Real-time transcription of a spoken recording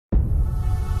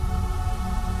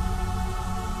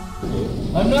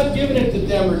I'm not giving it to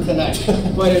Denver tonight,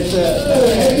 but it's a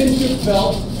championship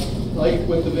belt, like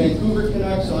with the Vancouver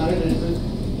Canucks on it, and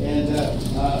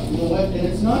you know what? And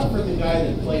it's not for the guy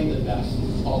that played the best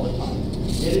all the time.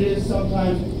 It is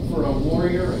sometimes for a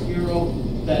warrior, a hero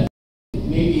that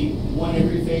maybe won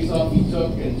every face-off he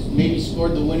took and maybe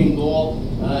scored the winning goal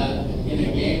in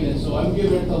a game. And so I'm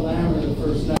giving it to Lammer the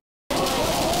first night.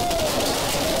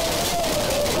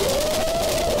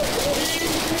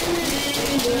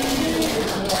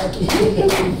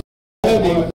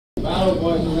 Battle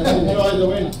boys, enjoy the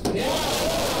win.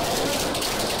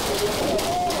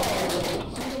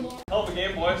 Hell of a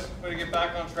game, boys. Way to get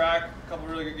back on track. A couple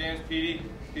really good games. Petey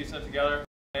pieced it together.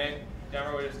 Hey,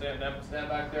 Denver, way to stand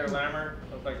back there. Lammer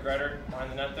looked like Gretter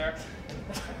behind the net there.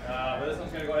 But this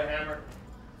one's gonna go to Hammer.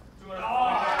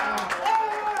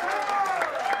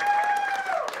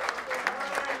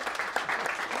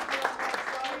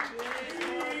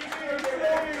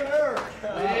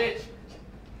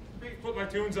 Put my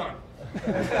tunes on.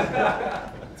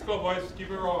 Let's go, boys. Keep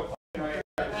it rolling.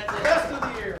 Best of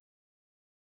the year.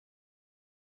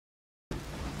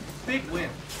 Big win,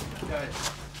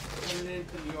 guys. Coming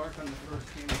into New York on the first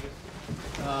game of this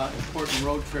important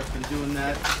road trip and doing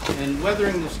that and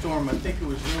weathering the storm. I think it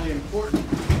was really important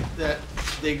that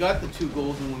they got the 2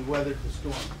 goals and we weathered the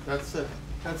storm.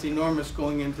 That's enormous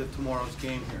going into tomorrow's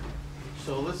game here.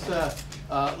 So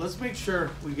let's make sure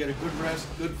we get a good rest,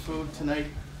 good food tonight,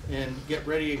 and get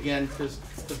ready again, because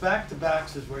the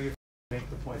back-to-backs is where you make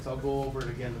the points. I'll go over it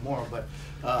again tomorrow, but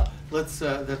let's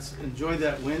enjoy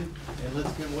that win and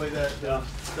let's give away that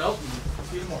belt and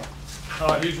see you tomorrow.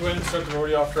 Huge win, start the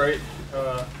roadie off right.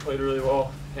 Played really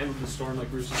well, handled the storm like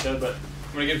Bruce said, but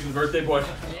I'm gonna give it to the birthday boy.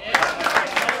 Yeah.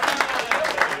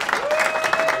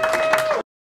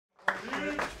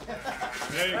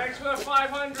 Hey. Thanks for the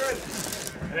 500.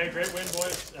 Hey, great win,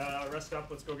 boys. Rest up.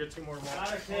 Let's go get 2 more tomorrow. I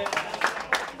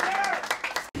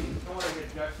don't want to get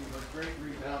gushy, but great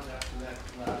rebound after that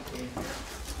game here.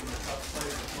 Tough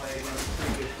players to play against a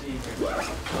pretty good team here.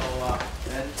 So,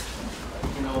 and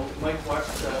you know, Mike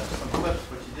watched some clips,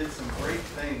 but you did some great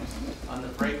things on the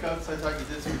breakouts. I thought you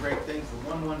did some great things. The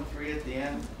 1-1-3 at the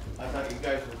end, I thought you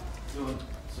guys were doing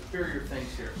superior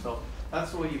things here. So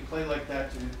that's the way you play like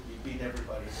that, you beat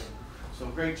everybody. So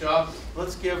great job.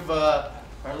 Let's give our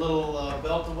little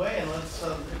belt away, and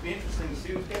it'd be interesting to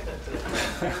see who's getting it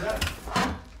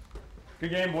today. Good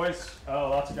game, boys.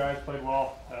 Lots of guys played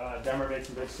well. Denver made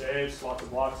some big saves, lots of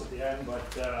blocks at the end, but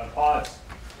pods.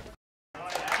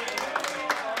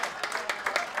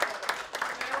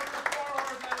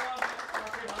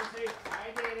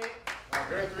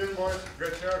 Great win, boys.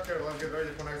 Great shot. Let's get ready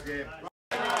for next game.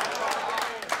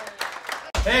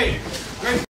 Hey,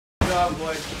 great job,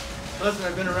 boys. Listen,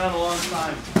 I've been around a long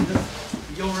time.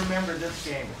 You'll remember this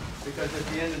game, because at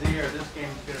the end of the year, this game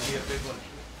is going to be a big one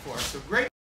for us. So great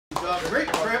job, great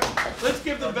trip. Let's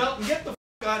give the belt and get the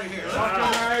f out of here. Let's go.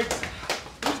 All right.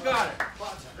 Who's got it?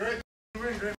 Great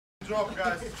win, great job,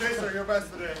 guys. Chaser, your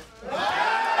best today.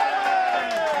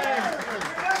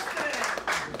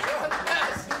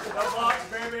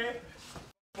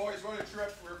 Boys, what a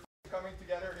trip. We're coming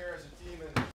together here as a team,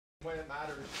 and when it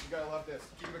matters, you gotta love this.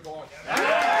 Keep it going.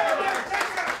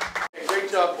 Hey, great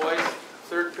job, boys.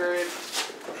 3rd period.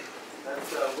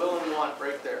 That's will and want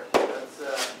right there. That's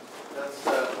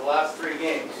the last 3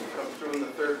 games. You come through in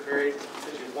the 3rd period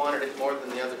because you wanted it more than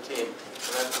the other team.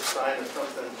 And that's a sign of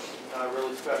something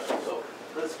really special. So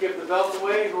let's give the belt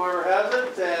away, whoever has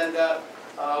it, and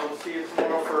we'll see you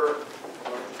tomorrow for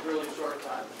a really short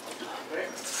time. Okay?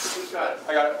 Who's got it?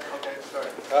 I got it. Okay, sorry.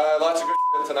 Lots of good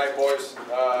shit tonight, boys.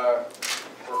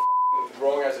 We're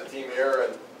growing as a team here,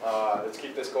 and let's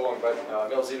keep this going. But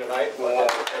Millsy tonight.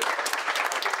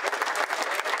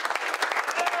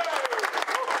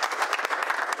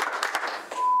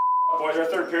 Boys, our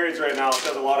 3rd period's right now. It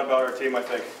says a lot about our team, I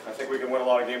think. I think we can win a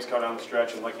lot of games coming down the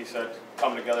stretch, and like he said,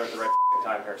 coming together at the right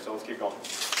time here. So let's keep going.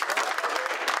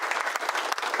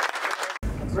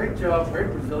 Great job, great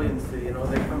resiliency. You know,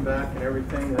 they come back and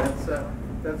everything. That's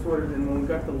what it is. And when we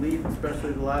got the lead,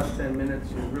 especially the last 10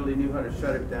 minutes, you really knew how to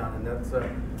shut it down, and that's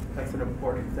an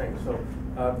important thing. So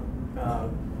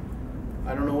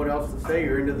I don't know what else to say.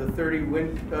 You're into the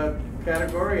 30-win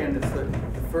category, and it's the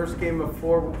first game of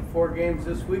four games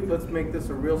this week. Let's make this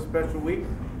a real special week.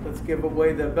 Let's give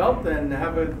away the belt and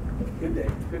have a good day.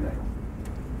 Good night.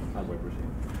 All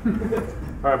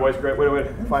right, boys, great way to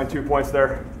win. Find 2 points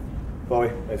there.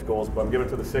 Chloe, nice goals, but I'm giving it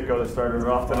to the sicko that started it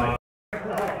off tonight.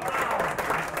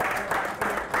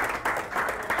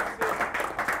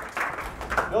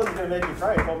 Bill's going to make me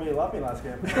cry. He told me he loved me last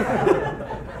game.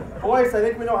 Boys, I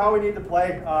think we know how we need to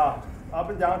play. up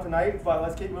and down tonight, but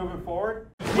let's keep moving forward.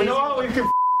 We know how we can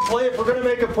play. If we're going to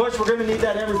make a push, we're going to need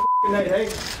that every night, hey?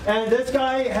 And this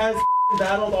guy has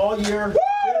battled all year.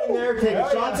 Getting there, taking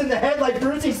shots in the head like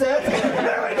Brucey said.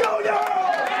 There we go,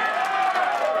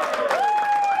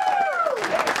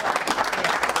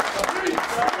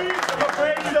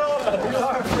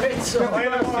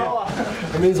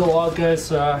 It means a lot, guys.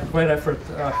 Great effort.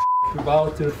 We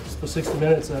battled for 60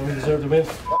 minutes and we deserve the win.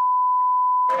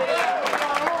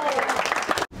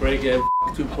 Great game.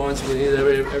 2 points. We need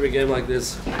every game like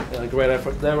this. Great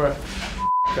effort. Never.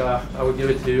 I would give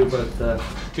it to you, but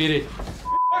Petey.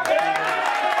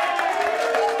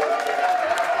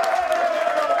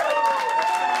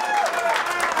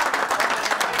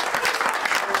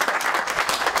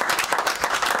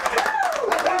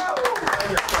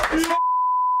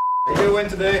 A good win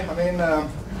today. I mean,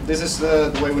 this is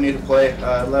the way we need to play.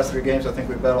 The last 3 games, I think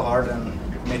we battled hard, and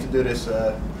we need to do this.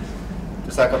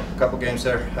 Just like a couple games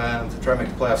there to try and make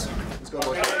the playoffs. Let's go,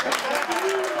 boys.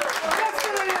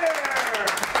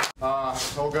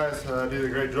 All guys did a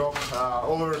great job.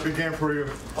 Oliver, big game for you.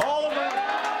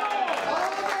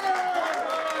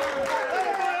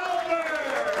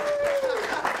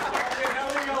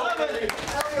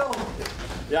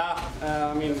 Yeah,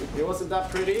 I mean, it wasn't that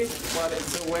pretty, but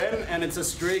it's a win and it's a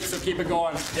streak, so keep it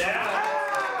going. Yeah!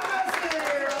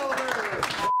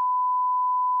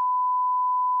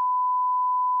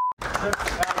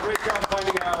 Great job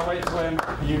finding a way to win.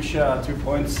 Huge 2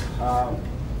 points.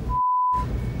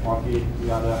 Hockey, we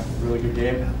got a really good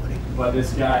game, but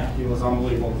this guy, he was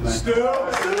unbelievable tonight.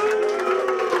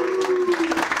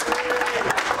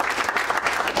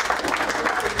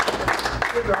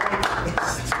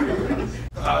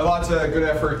 Lots of good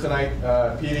effort tonight,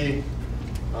 Petey.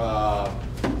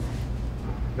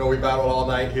 We battled all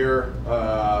night here.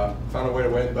 Found a way to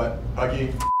win, but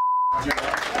Huggy.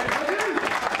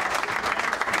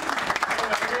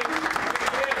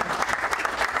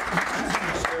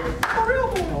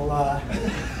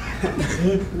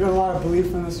 We got a lot of belief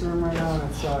in this room right now, and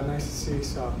it's nice to see.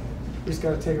 So we just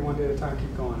got to take it one day at a time,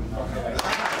 keep going.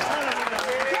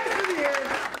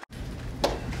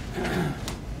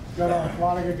 Got a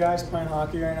lot of good guys playing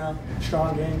hockey right now.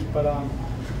 Strong games, but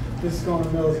this is going to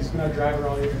Mills. He's been our driver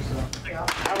all year. So.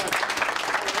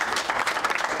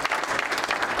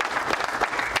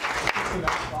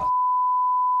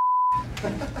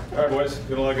 All right, boys.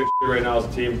 Doing a lot of good shit right now as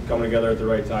a team, coming together at the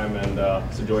right time, and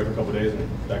let's enjoy it for a couple days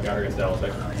and back out here against Dallas.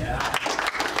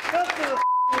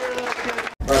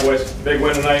 All right, boys. Big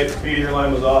win tonight. Petey, your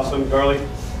line was awesome. Carly,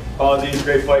 apologies,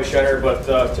 great fight, Shenner, but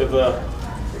to the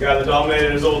guy that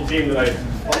dominated his old team tonight.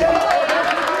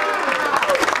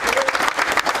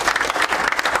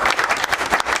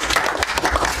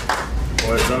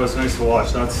 Boys, that was nice to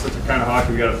watch. That's the kind of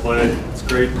hockey we got to play. It's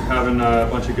great having a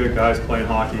bunch of good guys playing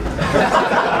hockey.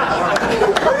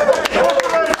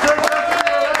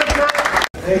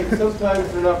 Hey,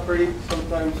 sometimes they're not pretty.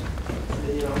 Sometimes,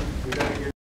 you gotta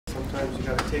hear. Sometimes you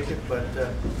gotta take it. But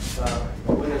a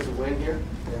win is a win here,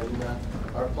 and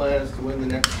our plan is to win the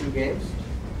next 2 games,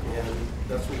 and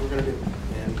that's what we're gonna do.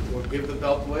 And we'll give the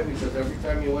belt away because every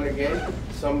time you win a game,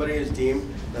 somebody is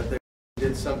deemed that they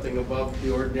did something above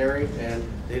the ordinary and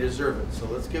they deserve it. So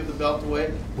let's give the belt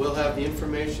away. We'll have the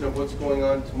information of what's going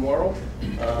on tomorrow.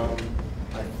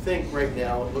 I think right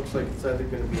now it looks like it's either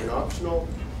going to be an optional,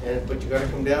 but you got to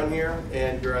come down here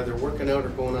and you're either working out or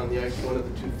going on the ice, one of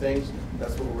the 2 things.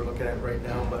 That's what we're looking at right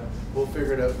now, but we'll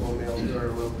figure it out. We'll mail it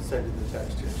or we'll send you the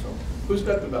text here. So who's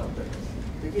got the belt there?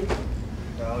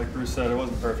 Like Bruce said, it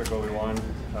wasn't perfect what we won.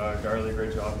 Garley,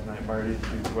 great job tonight. Marty,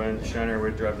 huge win. Shenner, we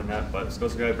drive the net, but it's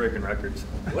supposed to be breaking records.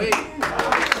 Wait.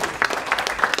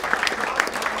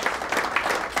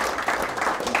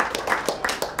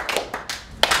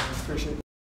 Appreciate it.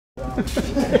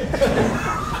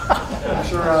 I'm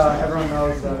sure everyone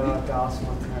knows that Dallas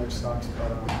won tonight, which sucks,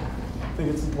 but I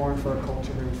think it's important for our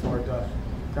culture moving forward to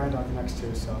grind out the next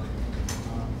 2. So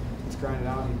let's grind it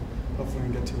out and hopefully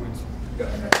we can get 2 wins.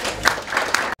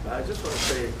 I just want to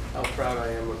say how proud I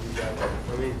am of you guys.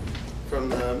 I mean, from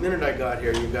the minute I got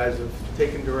here, you guys have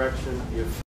taken direction,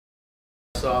 you've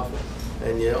off,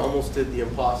 and you almost did the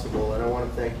impossible, and I want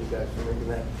to thank you guys for making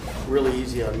that really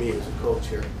easy on me as a coach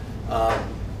here.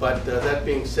 But that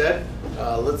being said,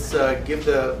 let's give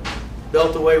the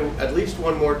belt away at least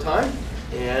one more time,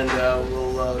 and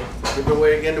we'll give it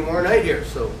away again tomorrow night here.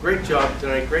 So great job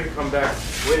tonight, great comeback,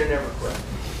 way to never quit.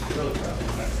 Really proud.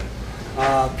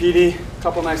 PD, a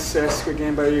couple nice assists, good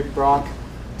game by you. Brock,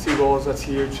 2 goals, that's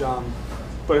huge.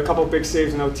 But a couple big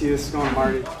saves in OT. This is going to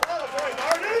Marty.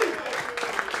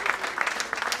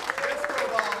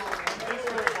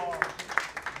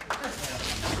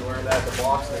 wearing that at the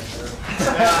box next year.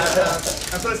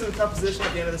 I put us in a tough position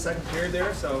at the end of the second period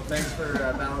there, so thanks for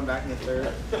battling back in the third.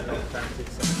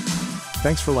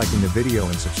 Thanks for liking the video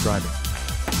and subscribing.